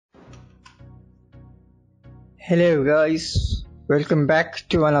Hello guys, welcome back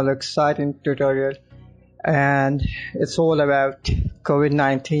to another exciting tutorial, and it's all about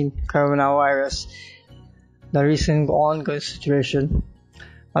COVID-19 coronavirus, the recent ongoing situation.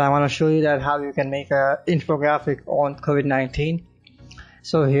 And I want to show you that how you can make an infographic on COVID-19.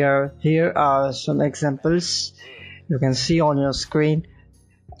 So here are some examples you can see on your screen,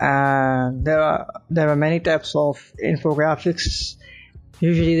 and there are many types of infographics.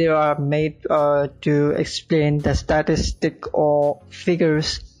 Usually they are made to explain the statistic or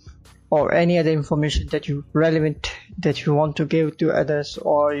figures or any other information that you want to give to others,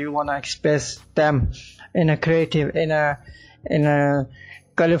 or you want to express them in a creative, in a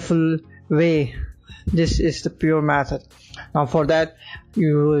colorful way. This is the pure method. Now for that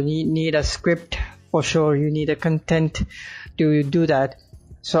you need a script for sure. You need a content to do that.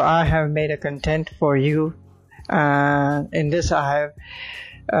 So I have made a content for you. In this I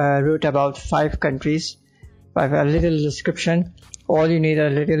have wrote about 5 countries, a little description. All you need a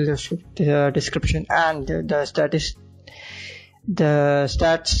little description and the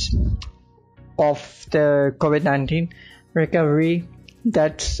stats of the COVID-19 recovery,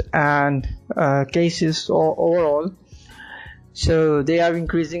 deaths and cases overall. So they are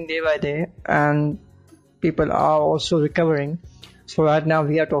increasing day by day and people are also recovering. So right now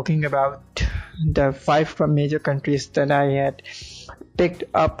we are talking about the 5 major countries that I had picked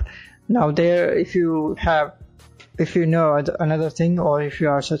up. Now there, if you know another thing, or if you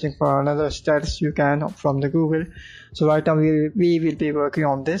are searching for another stats, you can from the Google. So right now we will be working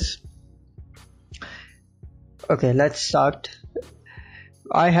on this. Okay, let's start.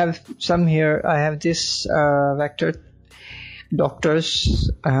 I have some here. I have this vector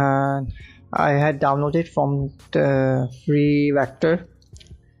doctors, and I had downloaded from the free vector.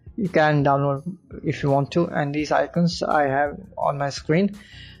 You can download if you want to, and these icons I have on my screen,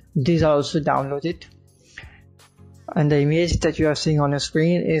 these are also downloaded, and the image that you are seeing on your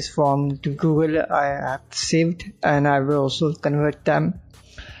screen is from the Google. I have saved, and I will also convert them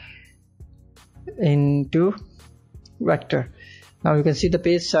into vector. Now you can see the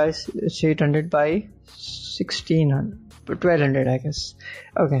page size is 800 by 1200, I guess.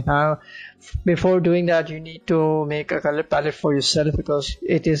 Okay, now before doing that you need to make a color palette for yourself, because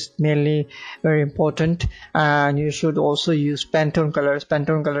it is mainly very important. And you should also use Pantone colors.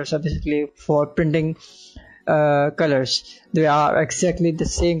 Pantone colors are basically for printing colors. They are exactly the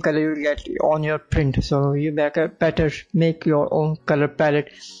same color you get on your print, so you better make your own color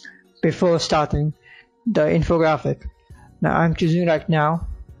palette before starting the infographic. Now I'm choosing right now,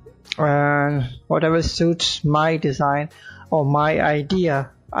 and whatever suits my design or my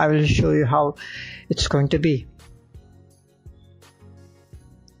idea, I will show you how it's going to be.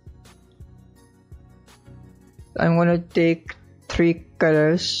 I'm going to take 3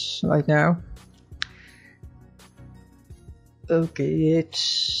 colors right now. Okay,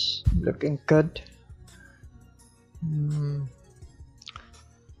 it's looking good.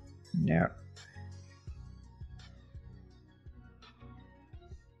 Yeah.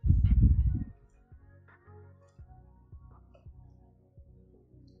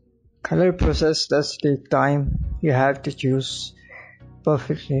 Color process does take time. You have to choose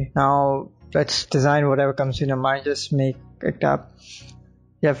perfectly. Now let's design whatever comes in your mind. Just make it up.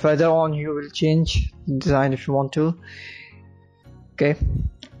 Yeah, further on you will change design if you want to. Okay,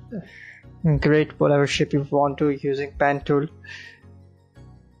 create whatever shape you want to using pen tool.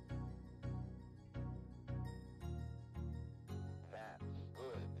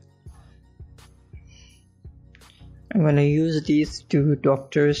 I'm going to use these 2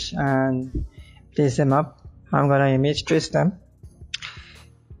 doctors and place them up. I'm going to image trace them.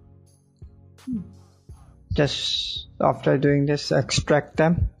 Just after doing this, extract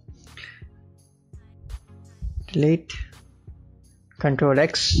them, delete, Ctrl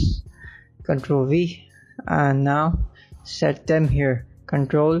X, Ctrl V, and now set them here.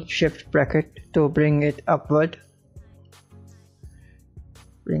 Ctrl Shift bracket to bring it upward,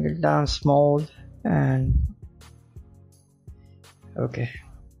 bring it down small, and okay,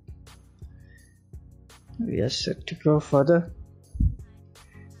 we are set to go further.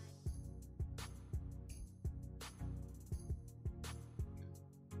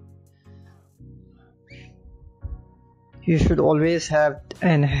 You should always have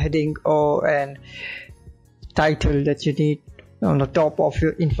an heading or an title that you need on the top of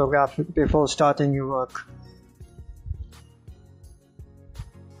your infographic before starting your work.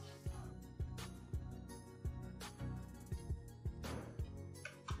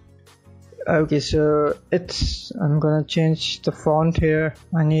 Okay, so I'm gonna change the font here.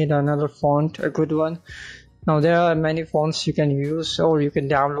 I need another font, a good one. Now there are many fonts you can use, or you can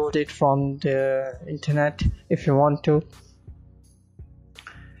download it from the internet if you want to.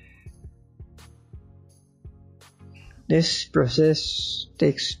 This process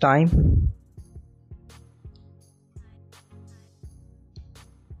takes time.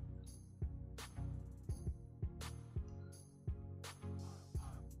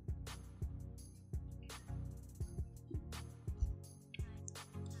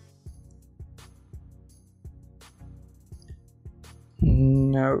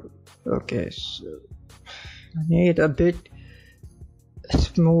 No, okay, so I need a bit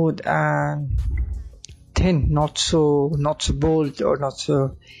smooth and thin, not so bold or not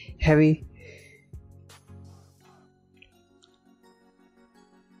so heavy.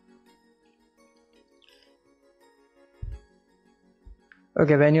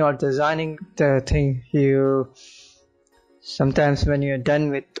 Okay, when you are designing the thing, sometimes when you're done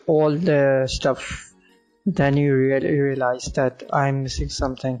with all the stuff, then you realize that I'm missing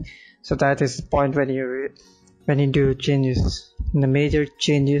something. So that is the point when you do changes. And the major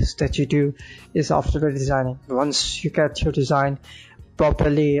changes that you do is after the designing. Once you get your design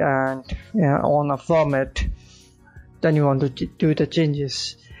properly and on a format, then you want to do the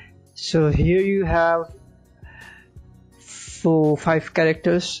changes. So here you have 5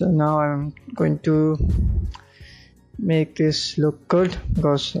 characters. So now I'm going to make this look good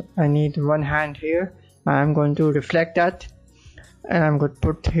because I need one hand here. I'm going to reflect that and I'm going to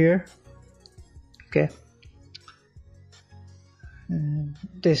put here. Okay, and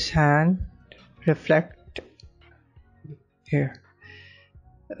this hand reflect here.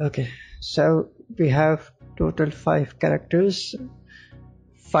 Okay, so we have total 5 characters,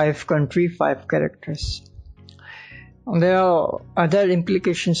 5 country, 5 characters. And there are other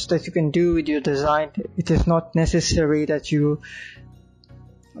implications that you can do with your design. It is not necessary that you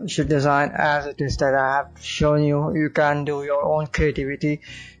should design as it is that I have shown you. You can do your own creativity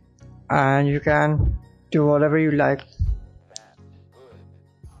and you can do whatever you like.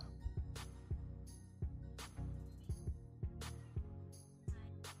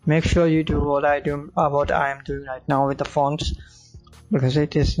 Make sure you do what I am doing right now with the fonts, because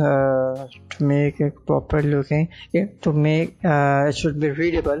it is to make it proper looking, to make it should be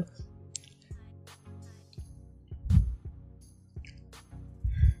readable.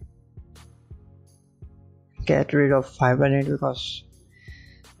 Get rid of 500 because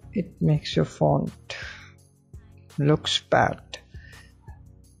it makes your font looks bad.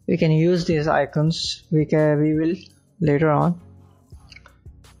 We can use these icons. We will later on.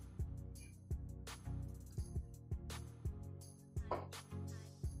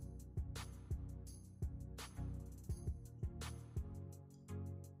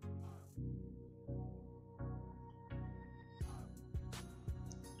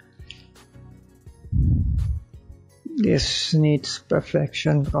 This needs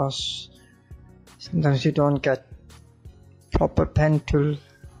perfection because sometimes you don't get proper pen tool.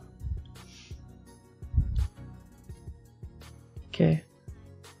 Okay.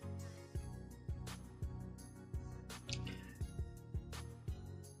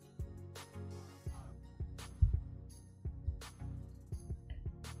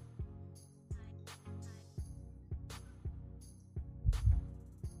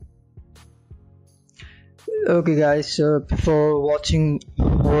 Okay guys, so before watching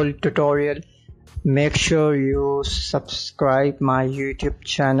whole tutorial, make sure you subscribe my YouTube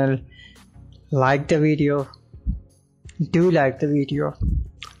channel, like the video,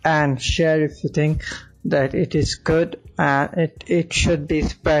 and share if you think that it is good and it should be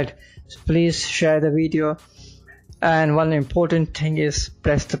spread. So please share the video, and one important thing is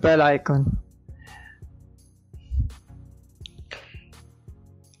press the bell icon.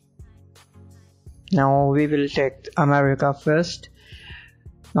 Now we will take America first.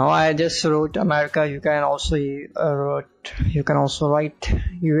 Now I just wrote America. You can also write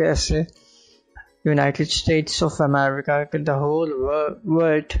USA, United States of America, the whole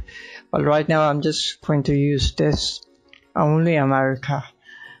word. But right now I'm just going to use this only America.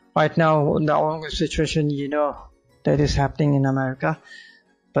 Right now the only situation that is happening in America,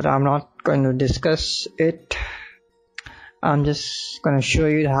 but I'm not going to discuss it. I'm just going to show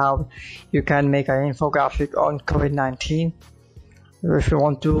you how you can make an infographic on COVID-19. If you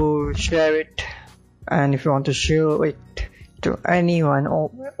want to share it, and if you want to show it to anyone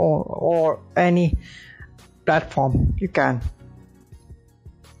or any platform, you can.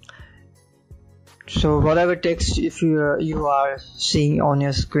 So whatever text if you are seeing on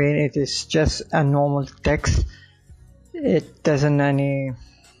your screen, it is just a normal text. It doesn't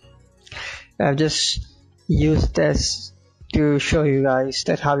I've just used this to show you guys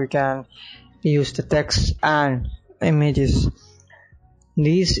that how you can use the text and images.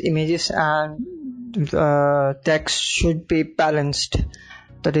 These images and text should be balanced.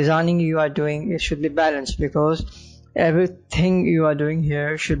 The designing you are doing, it should be balanced, because everything you are doing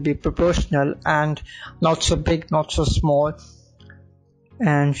here should be proportional and not so big, not so small,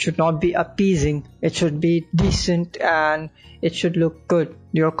 and should not be appeasing. It should be decent and it should look good.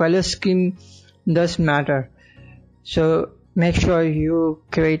 Your color scheme does matter, so make sure you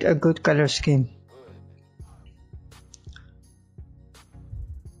create a good color scheme.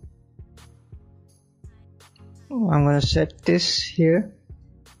 I'm going to set this here,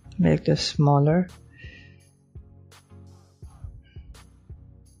 make this smaller.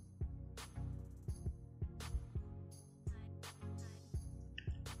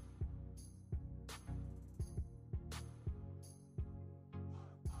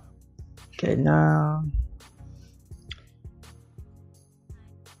 Okay, now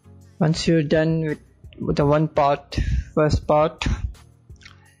once you're done with the first part,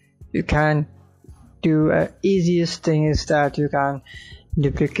 you can do easiest thing is that you can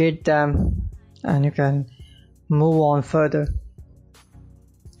duplicate them and you can move on further.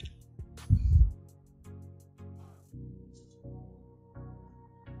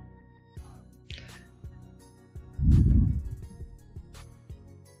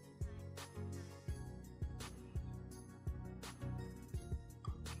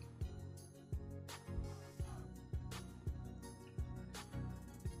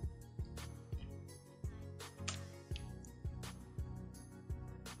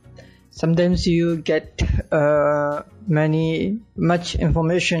 Sometimes you get much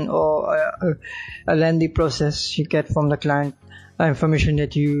information or a lengthy process you get from the client, information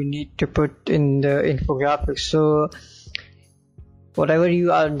that you need to put in the infographics. So whatever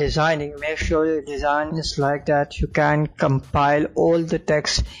you are designing, make sure your design is like that you can compile all the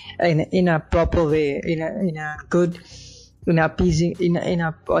text in a proper way, in a good, in a pleasing,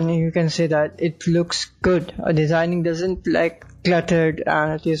 you can say that it looks good. Designing doesn't like cluttered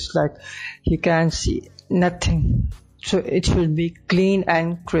and it is like you can see nothing, so it should be clean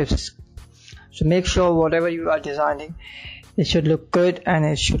and crisp. So make sure whatever you are designing, it should look good and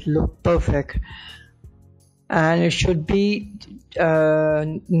it should look perfect, and it should be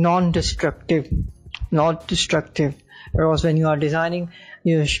non-destructive, not destructive. Because when you are designing,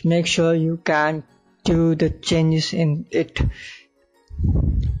 you should make sure you can do the changes in it.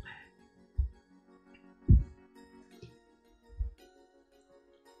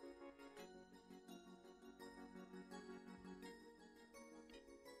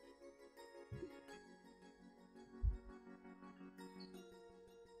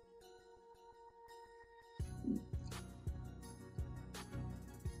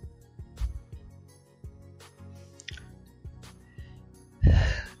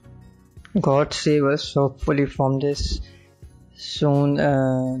 God save us, hopefully from this soon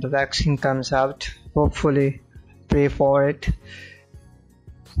the vaccine comes out. Hopefully, pray for it.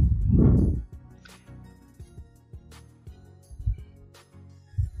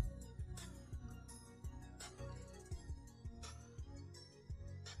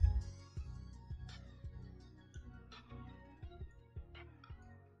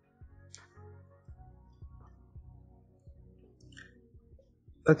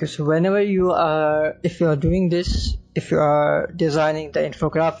 Okay, so whenever you are, if you are doing this, if you are designing the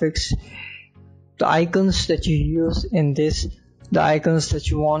infographics, the icons that you use in this, the icons that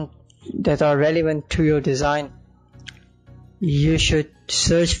you want that are relevant to your design, you should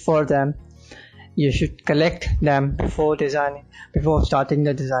search for them. You should collect them before starting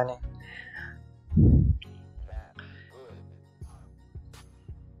the designing.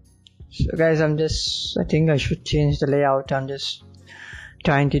 So guys, I think I should change the layout. I'm just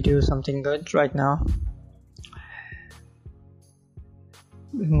trying to do something good right now.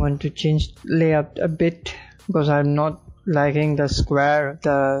 I want to change layout a bit because I'm not liking the square,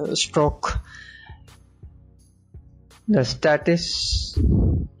 the stroke, the status.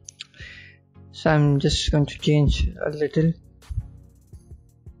 So I'm just going to change a little.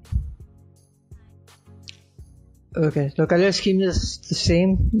 Okay, so color scheme is the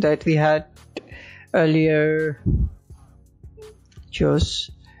same that we had earlier chose,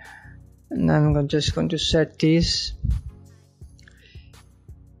 and I'm just going to set these.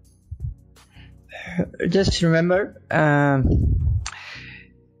 Just remember,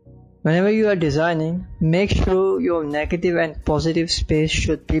 whenever you are designing, make sure your negative and positive space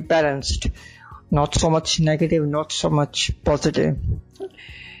should be balanced. Not so much negative, not so much positive.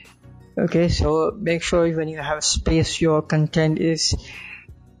 Okay, so make sure when you have space, your content is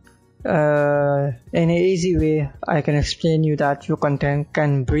in an easy way. I can explain you that your content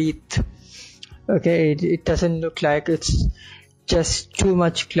can breathe Okay, it doesn't look like it's just too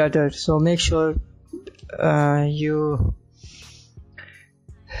much clutter, so make sure you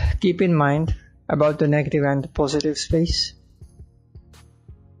keep in mind about the negative and the positive space.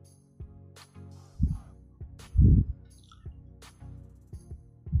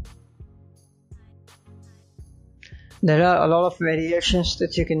 There are a lot of variations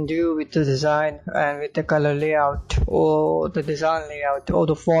that you can do with the design and with the color layout or the design layout or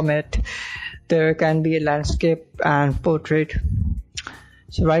the format. There can be a landscape and portrait.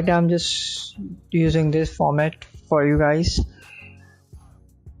 So right now I'm just using this format for you guys.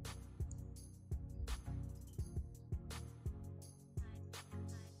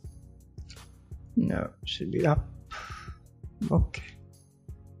 No, should be up. Okay.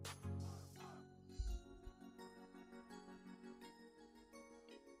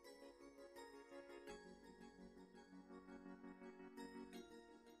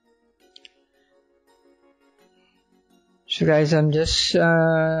 So guys, I'm just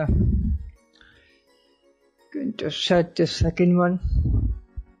going to set the second one,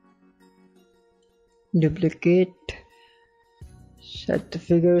 duplicate, set the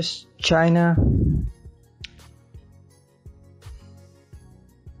figures, China,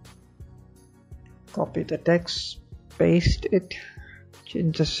 copy the text, paste it,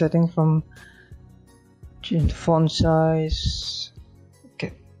 change the setting from, change the font size,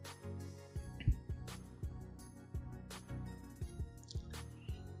 okay.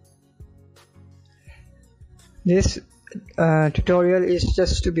 This tutorial is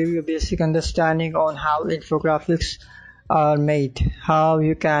just to give you a basic understanding on how infographics are made, how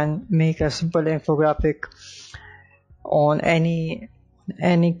you can make a simple infographic on any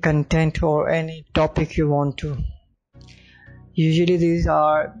content or any topic you want to. Usually these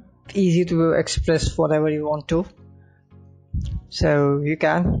are easy to express whatever you want to, so you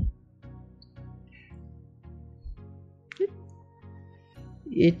can.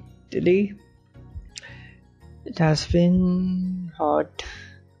 Italy. It has been hard.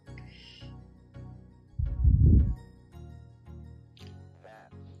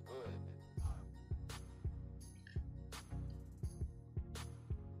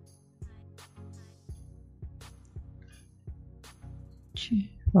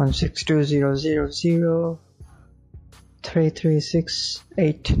 One 162.0.0.0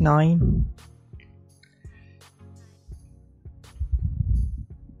 336.8.9.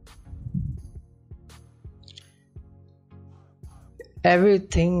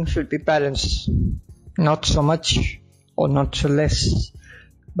 Everything should be balanced, not so much or not so less,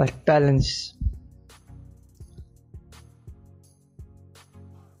 but balance.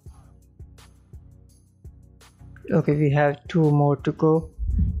 Okay, we have 2 more to go.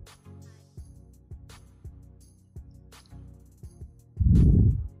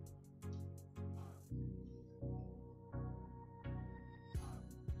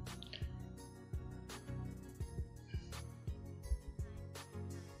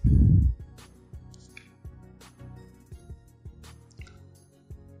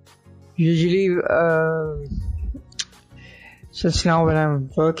 Usually, since now when I'm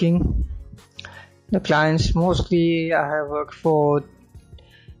working, the clients mostly I have worked for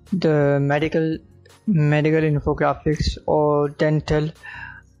the medical infographics or dental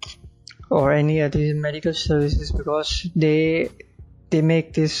or any other medical services, because they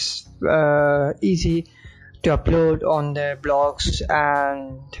make this easy to upload on their blogs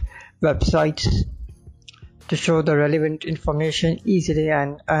and websites to show the relevant information easily,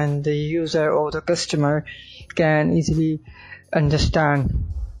 and the user or the customer can easily understand.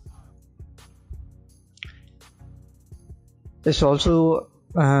 It's also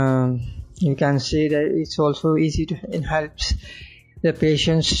you can say that it's also easy to, it helps the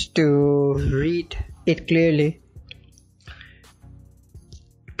patients to read it clearly,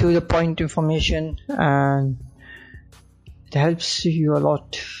 to the point information, and it helps you a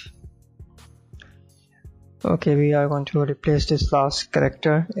lot. Okay, we are going to replace this last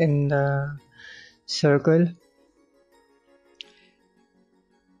character in the circle.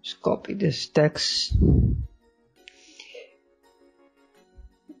 Just copy this text.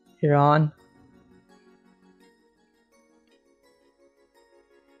 Iran.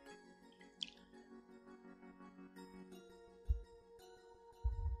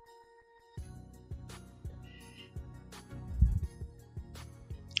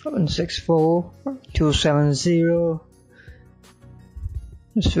 One 64270.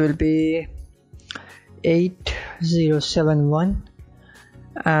 This will be 8071,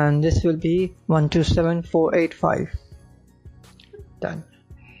 and this will be 127485. Done.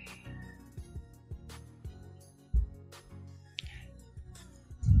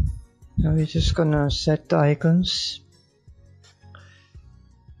 Now we're just gonna set the icons.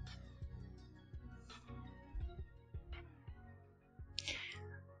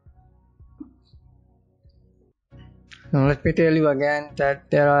 Now let me tell you again that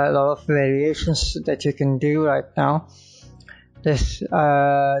there are a lot of variations that you can do right now.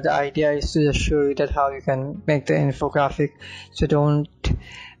 The idea is to just show you that how you can make the infographic, so don't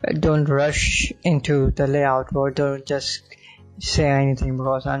rush into the layout, or don't just say anything,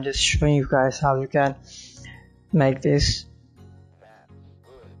 because I'm just showing you guys how you can make this.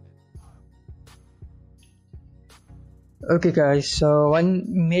 Okay guys, so one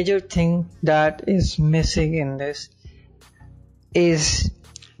major thing that is missing in this is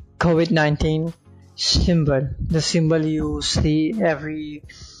COVID-19 symbol, the symbol you see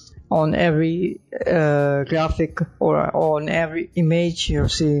on every graphic or on every image. You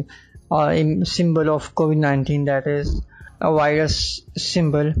see a symbol of COVID-19, that is a virus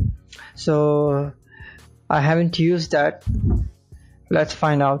symbol. So I haven't used that. Let's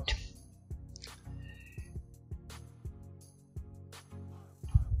find out.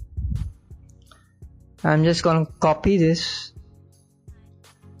 I'm just gonna copy this.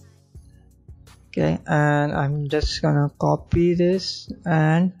 Okay, and I'm just gonna copy this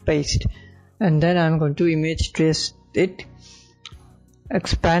and paste, and then I'm going to image trace it,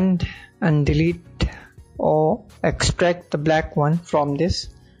 expand and delete or extract the black one from this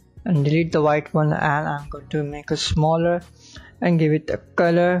and delete the white one, and I'm going to make it smaller and give it a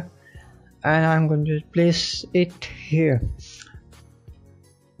color, and I'm going to place it here.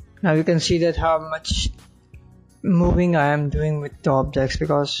 Now you can see that how much moving I am doing with the objects,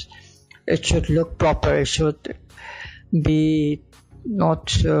 because it should look proper. It should be not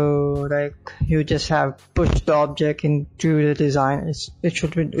so like you just have pushed the object into the design. It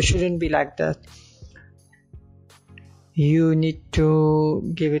shouldn't be like that. You need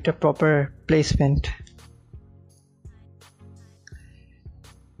to give it a proper placement.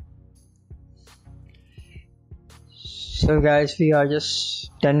 So guys, we are just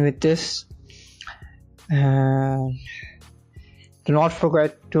done with this, and do not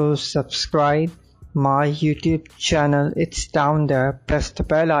forget to subscribe my YouTube channel. It's down there. Press the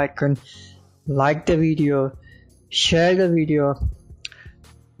bell icon, like the video, share the video,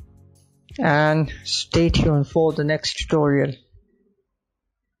 and stay tuned for the next tutorial.